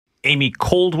Amy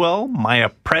Coldwell, Maya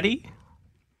Preddy,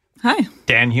 Hi.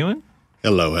 Dan Hewen.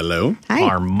 Hello, hello. Hi.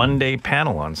 Our Monday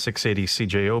panel on 680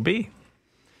 CJOB.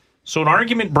 So an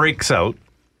argument breaks out.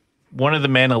 One of the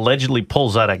men allegedly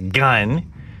pulls out a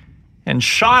gun and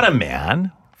shot a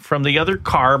man from the other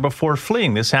car before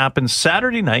fleeing. This happened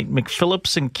Saturday night,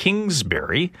 McPhillips and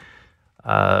Kingsbury.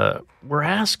 We're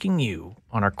asking you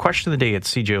on our question of the day at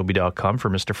cjob.com for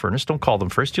Mr. Furness. Don't call them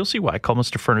first. You'll see why. Call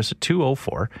Mr. Furness at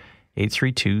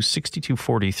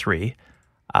 204-832-6243.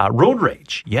 Road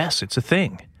rage. Yes, it's a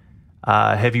thing.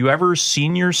 Have you ever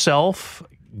seen yourself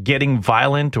getting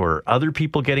violent or other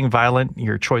people getting violent?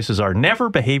 Your choices are never.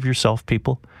 Behave yourself,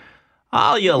 people.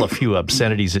 I'll yell a few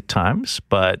obscenities at times,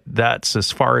 but that's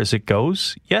as far as it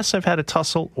goes. Yes, I've had a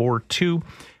tussle or two.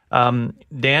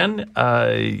 Dan,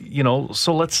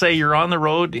 so let's say you're on the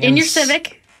road. In your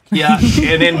Civic. Yeah,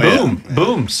 and then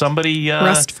boom, somebody...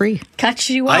 Rust-free. Cuts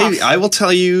you off. I will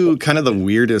tell you kind of the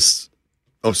weirdest...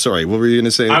 Oh, sorry. What were you going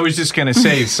to say? I was just going to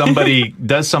say, somebody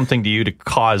does something to you to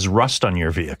cause rust on your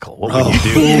vehicle. What would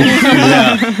you do?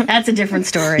 Yeah. That's a different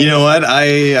story. You know what?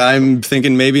 I'm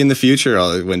thinking maybe in the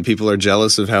future, when people are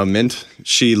jealous of how mint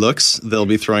she looks, they'll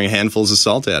be throwing handfuls of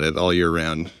salt at it all year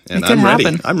round. And It could I'm ready.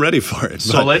 happen. I'm ready for it.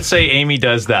 So let's say Amy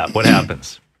does that. What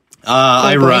happens?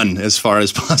 I run as far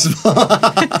as possible.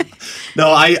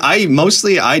 No, I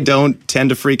mostly don't tend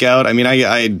to freak out. I mean,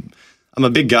 I'm a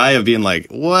big guy of being like,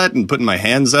 what? And putting my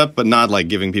hands up, but not like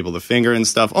giving people the finger and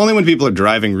stuff. Only when people are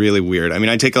driving really weird. I mean,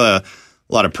 I take a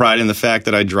lot of pride in the fact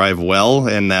that I drive well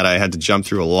and that I had to jump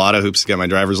through a lot of hoops to get my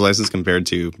driver's license compared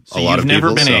to a lot of people. You've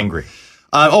never been angry?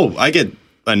 I get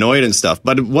annoyed and stuff.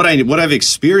 But what I've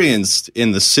experienced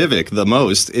in the Civic the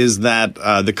most is that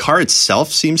the car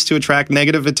itself seems to attract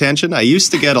negative attention. I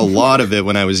used to get a lot of it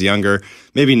when I was younger.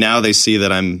 Maybe now they see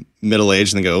that I'm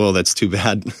middle-aged and they go, oh, that's too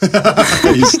bad.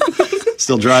 He's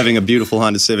still driving a beautiful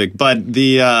Honda Civic. But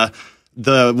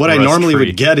what I normally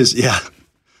would get is,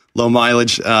 low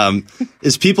mileage,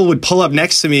 is people would pull up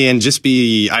next to me and just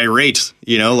be irate,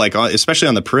 like especially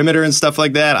on the perimeter and stuff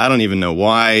like that. I don't even know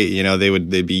why,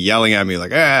 they'd be yelling at me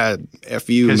like, F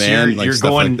you, man. You're stuff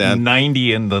going like that.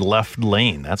 90 in the left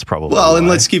lane. That's probably Well, and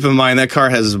why. let's keep in mind that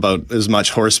car has about as much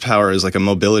horsepower as like a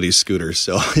mobility scooter.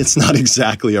 So it's not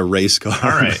exactly a race car. All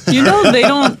right. You know,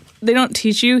 they don't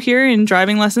teach you here in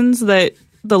driving lessons that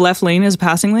the left lane is a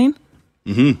passing lane.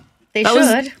 Mm-hmm. They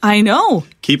should. I know.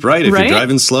 Keep right if Right? you're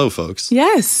driving slow, folks.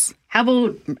 Yes. How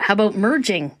about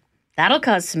merging? That'll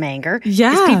cause some anger.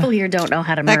 Yeah. Because people here don't know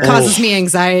how to merge. That causes me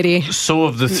anxiety. So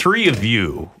of the three of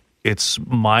you, it's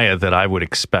Maya that I would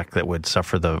expect that would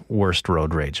suffer the worst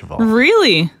road rage of all.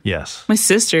 Really? Yes. My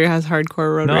sister has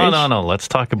hardcore road rage. No. Let's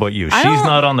talk about you. She's don't-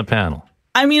 not on the panel.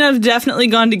 I mean, I've definitely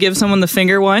gone to give someone the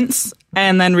finger once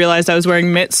and then realized I was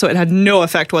wearing mitts, so it had no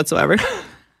effect whatsoever.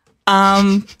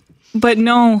 But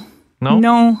no.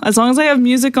 As long as I have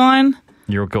music on,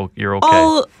 You're okay.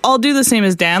 I'll do the same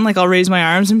as Dan. Like, I'll raise my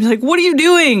arms and be like, "What are you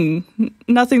doing?"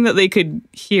 Nothing that they could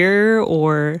hear,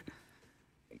 or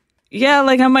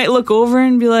like I might look over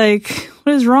and be like,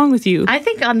 "What is wrong with you?" I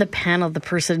think on the panel, the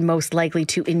person most likely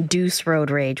to induce road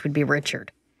rage would be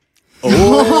Richard.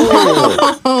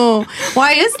 Oh,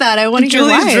 why is that? I want to hear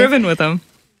Julie's why. driven with him.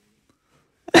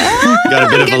 Got a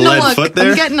bit of a lead foot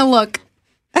there. I'm getting a look.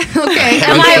 Okay.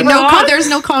 Am I wrong? There's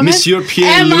no comment. Monsieur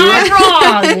Pierre Am Louis.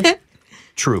 I wrong?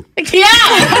 True.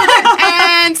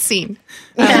 Yeah. And scene.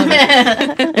 You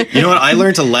know what? I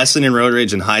learned a lesson in road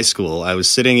rage in high school. I was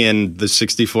sitting in the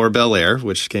 64 Bel Air,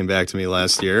 which came back to me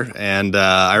last year. And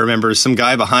I remember some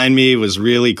guy behind me was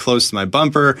really close to my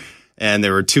bumper. And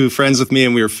there were two friends with me,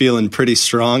 and we were feeling pretty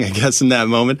strong, I guess, in that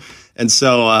moment. And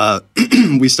so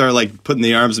we start like putting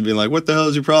the arms and being like, what the hell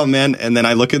is your problem, man? And then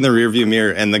I look in the rearview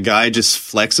mirror, and the guy just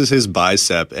flexes his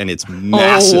bicep, and it's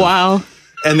massive. Oh, wow.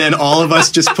 And then all of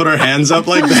us just put our hands up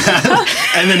like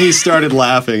that. And then he started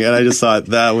laughing. And I just thought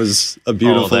that was a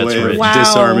beautiful that's way rich. of Wow.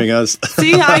 disarming us.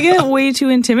 See, I get way too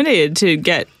intimidated to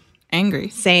get angry.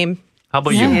 Same. How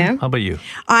about you? How about you?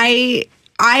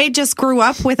 I just grew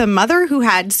up with a mother who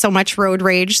had so much road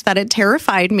rage that it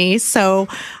terrified me. So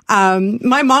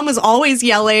my mom was always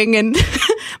yelling, and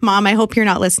Mom, I hope you're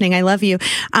not listening. I love you.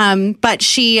 But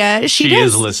she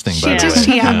is listening, by the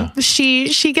way. Yeah.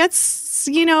 She gets,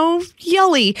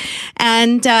 yelly.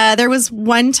 And there was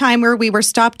one time where we were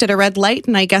stopped at a red light,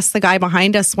 and I guess the guy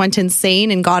behind us went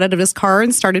insane and got out of his car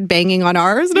and started banging on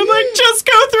ours. And I'm like, just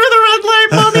go through the red light,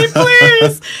 Mommy,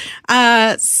 please.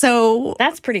 So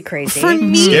That's pretty crazy. for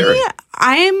me, Scary.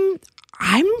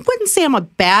 I wouldn't say I'm a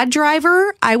bad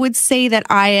driver. I would say that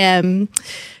I am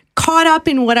caught up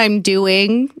in what I'm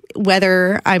doing,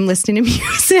 whether I'm listening to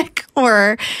music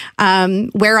or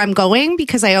where I'm going,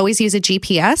 because I always use a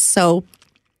GPS. So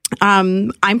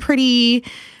I'm pretty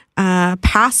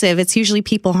passive. It's usually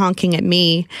people honking at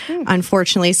me,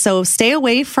 unfortunately. So stay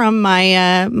away from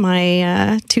my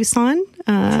my Tucson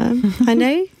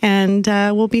Hyundai, and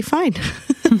we'll be fine.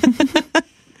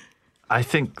 I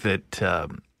think that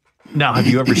now, have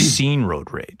you ever seen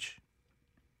road rage?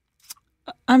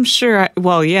 I'm sure.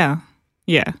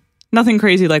 Yeah. Nothing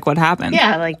crazy like what happened.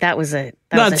 Yeah, like that was a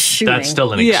shooting. That's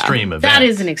still an Yeah. extreme event. That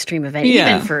is an extreme event,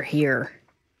 Yeah. even for here.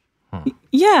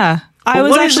 Yeah. I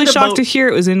was what is actually it shocked about- to hear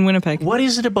it was in Winnipeg. What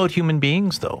is it about human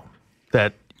beings, though,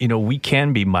 that, we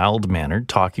can be mild-mannered,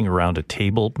 talking around a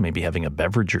table, maybe having a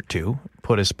beverage or two,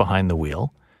 put us behind the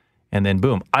wheel, and then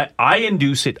boom. I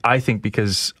induce it, I think,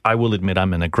 because I will admit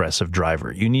I'm an aggressive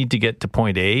driver. You need to get to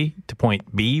point A to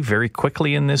point B very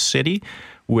quickly in this city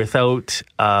without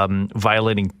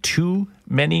violating too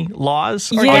many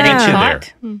laws. I'll Yeah. get you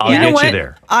there. I'll You know get what? you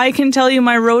there. I can tell you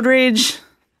my road rage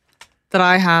that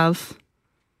I have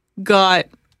got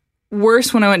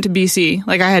worse when I went to BC.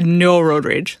 Like, I had no road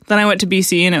rage. Then I went to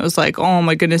BC and it was like, oh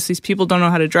my goodness, these people don't know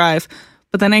how to drive.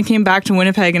 But then I came back to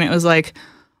Winnipeg and it was like,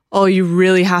 oh, you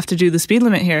really have to do the speed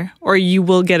limit here or you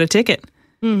will get a ticket.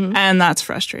 And that's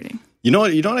frustrating. You know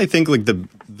what I think, like,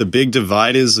 the big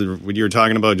divide is, what you were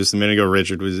talking about just a minute ago,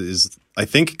 Richard, is I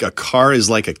think a car is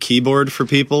like a keyboard for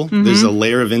people. There's a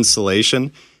layer of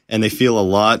insulation, and they feel a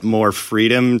lot more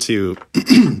freedom to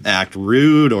act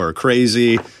rude or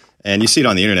crazy. And you see it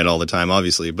on the internet all the time,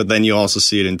 obviously, but then you also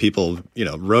see it in people,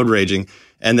 road raging,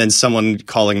 and then someone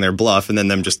calling their bluff, and then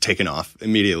them just taking off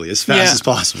immediately as fast as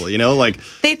possible. Like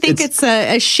They think it's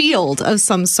a shield of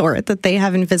some sort, that they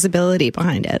have invisibility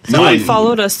behind it. Someone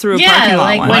followed us through a parking Yeah, lot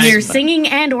like once. when you're singing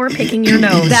and or picking your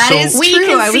nose. That is we true.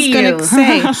 can I was see going you. to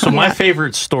say. So my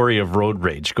favorite story of road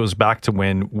rage goes back to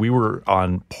when we were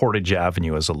on Portage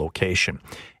Avenue as a location.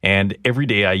 And every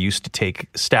day I used to take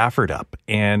Stafford up.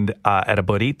 And at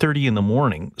about 8:30 in the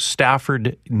morning,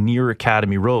 Stafford near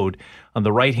Academy Road on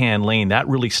the right-hand lane, that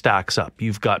really stacks up.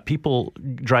 You've got people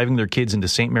driving their kids into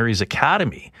St. Mary's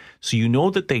Academy. So you know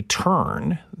that they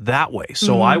turn that way.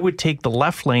 So I would take the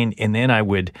left lane and then I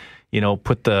would,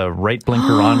 put the right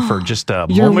blinker on for just a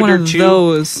You're moment one or of two.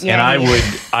 those. And Yeah,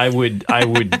 I would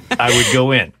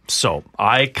go in. So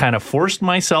I kind of forced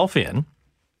myself in,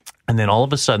 and then all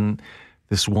of a sudden,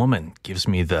 this woman gives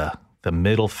me the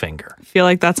middle finger, I feel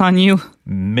like that's on you.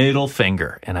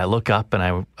 and I look up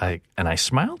and I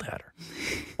smiled at her,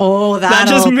 Oh, That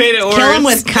just made it Kill him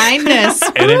worse. with kindness.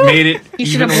 and it made it You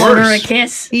should even have blown her a worse.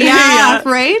 kiss. Yeah,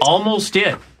 right? Almost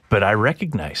did, but I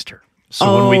recognized her.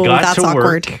 So when we got that's to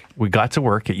awkward.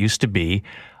 work, it used to be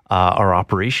our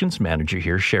operations manager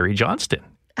here, Sherry Johnston.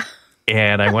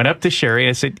 And I went up to Sherry and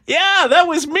I said, yeah, that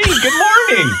was me. Good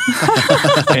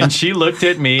morning. And she looked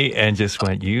at me and just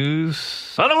went, you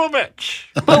son of a bitch.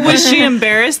 But was she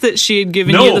embarrassed that she had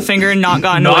given you the finger and not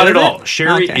gotten away Not with at all. it?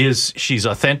 Sherry Okay. she's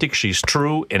authentic. She's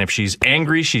true. And if she's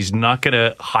angry, she's not going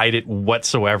to hide it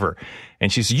whatsoever.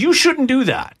 And she said, you shouldn't do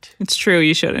that. It's true,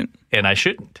 you shouldn't. And I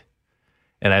shouldn't.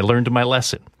 And I learned my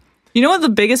lesson You know what the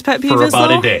biggest pet peeve for is, about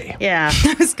though? a day. Yeah.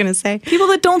 I was going to say. People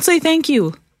that don't say thank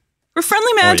you. We're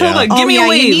friendly Manitoba. yeah. Give me a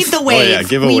wave. You need the wave. yeah,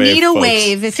 give a we wave, need a folks.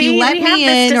 wave. If See, you let we have me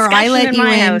this in or I discussion let in you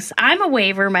my in. house. I'm a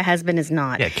waiver. My husband is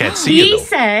not. Yeah, can't see you, He though.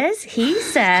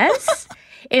 says,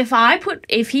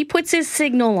 if he puts his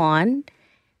signal on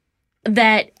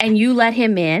and you let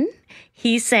him in,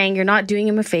 he's saying you're not doing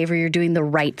him a favor. You're doing the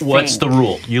right thing. What's the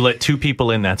rule? You let two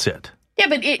people in, that's it. Yeah,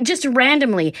 but just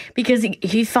randomly, because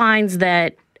he finds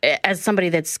that as somebody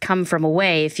that's come from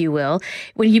away, if you will,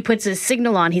 when he puts his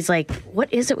signal on, he's like,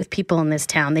 what is it with people in this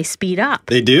town? They speed up.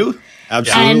 They do?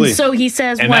 Absolutely. And so he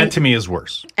says, And that to me is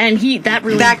worse. that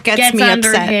really That gets me under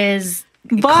upset. his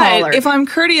But collar. if I'm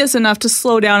courteous enough to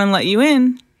slow down and let you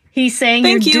in, He's saying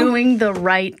Thank you're you. doing the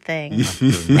right thing.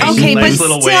 Okay, Nice but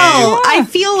little still, wave. I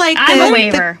feel like I'm the a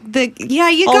waiver. You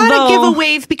gotta Although- give a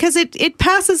wave because it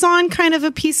passes on kind of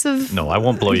a piece of No, I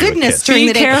won't blow you a goodness kiss. during Be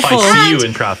the day. careful. If I see you And-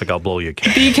 in traffic, I'll blow you a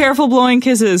kiss. be careful blowing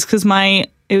kisses because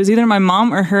it was either my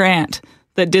mom or her aunt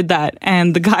that did that,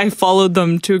 and the guy followed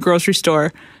them to a grocery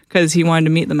store because he wanted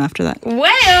to meet them after that.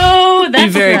 Whoa,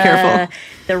 that's very careful.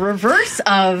 The reverse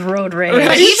of road rage.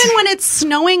 Right. Even when it's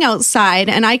snowing outside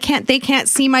and they can't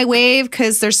see my wave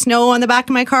because there's snow on the back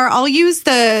of my car, I'll use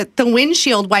the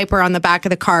windshield wiper on the back of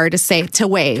the car to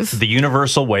wave. The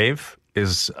universal wave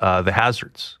is the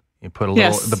hazards. You put a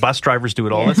little. Yes. The bus drivers do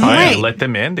it all the time. Right. You let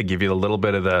them in. They give you a little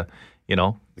bit of the,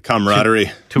 The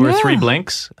camaraderie. two or Yeah. three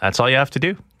blinks. That's all you have to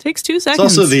do. Takes 2 It's seconds.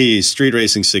 also the street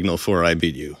racing signal for I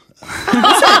beat you.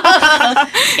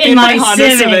 In my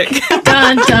Honda Civic.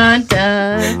 Dun, dun,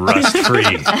 dun. Rust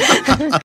free.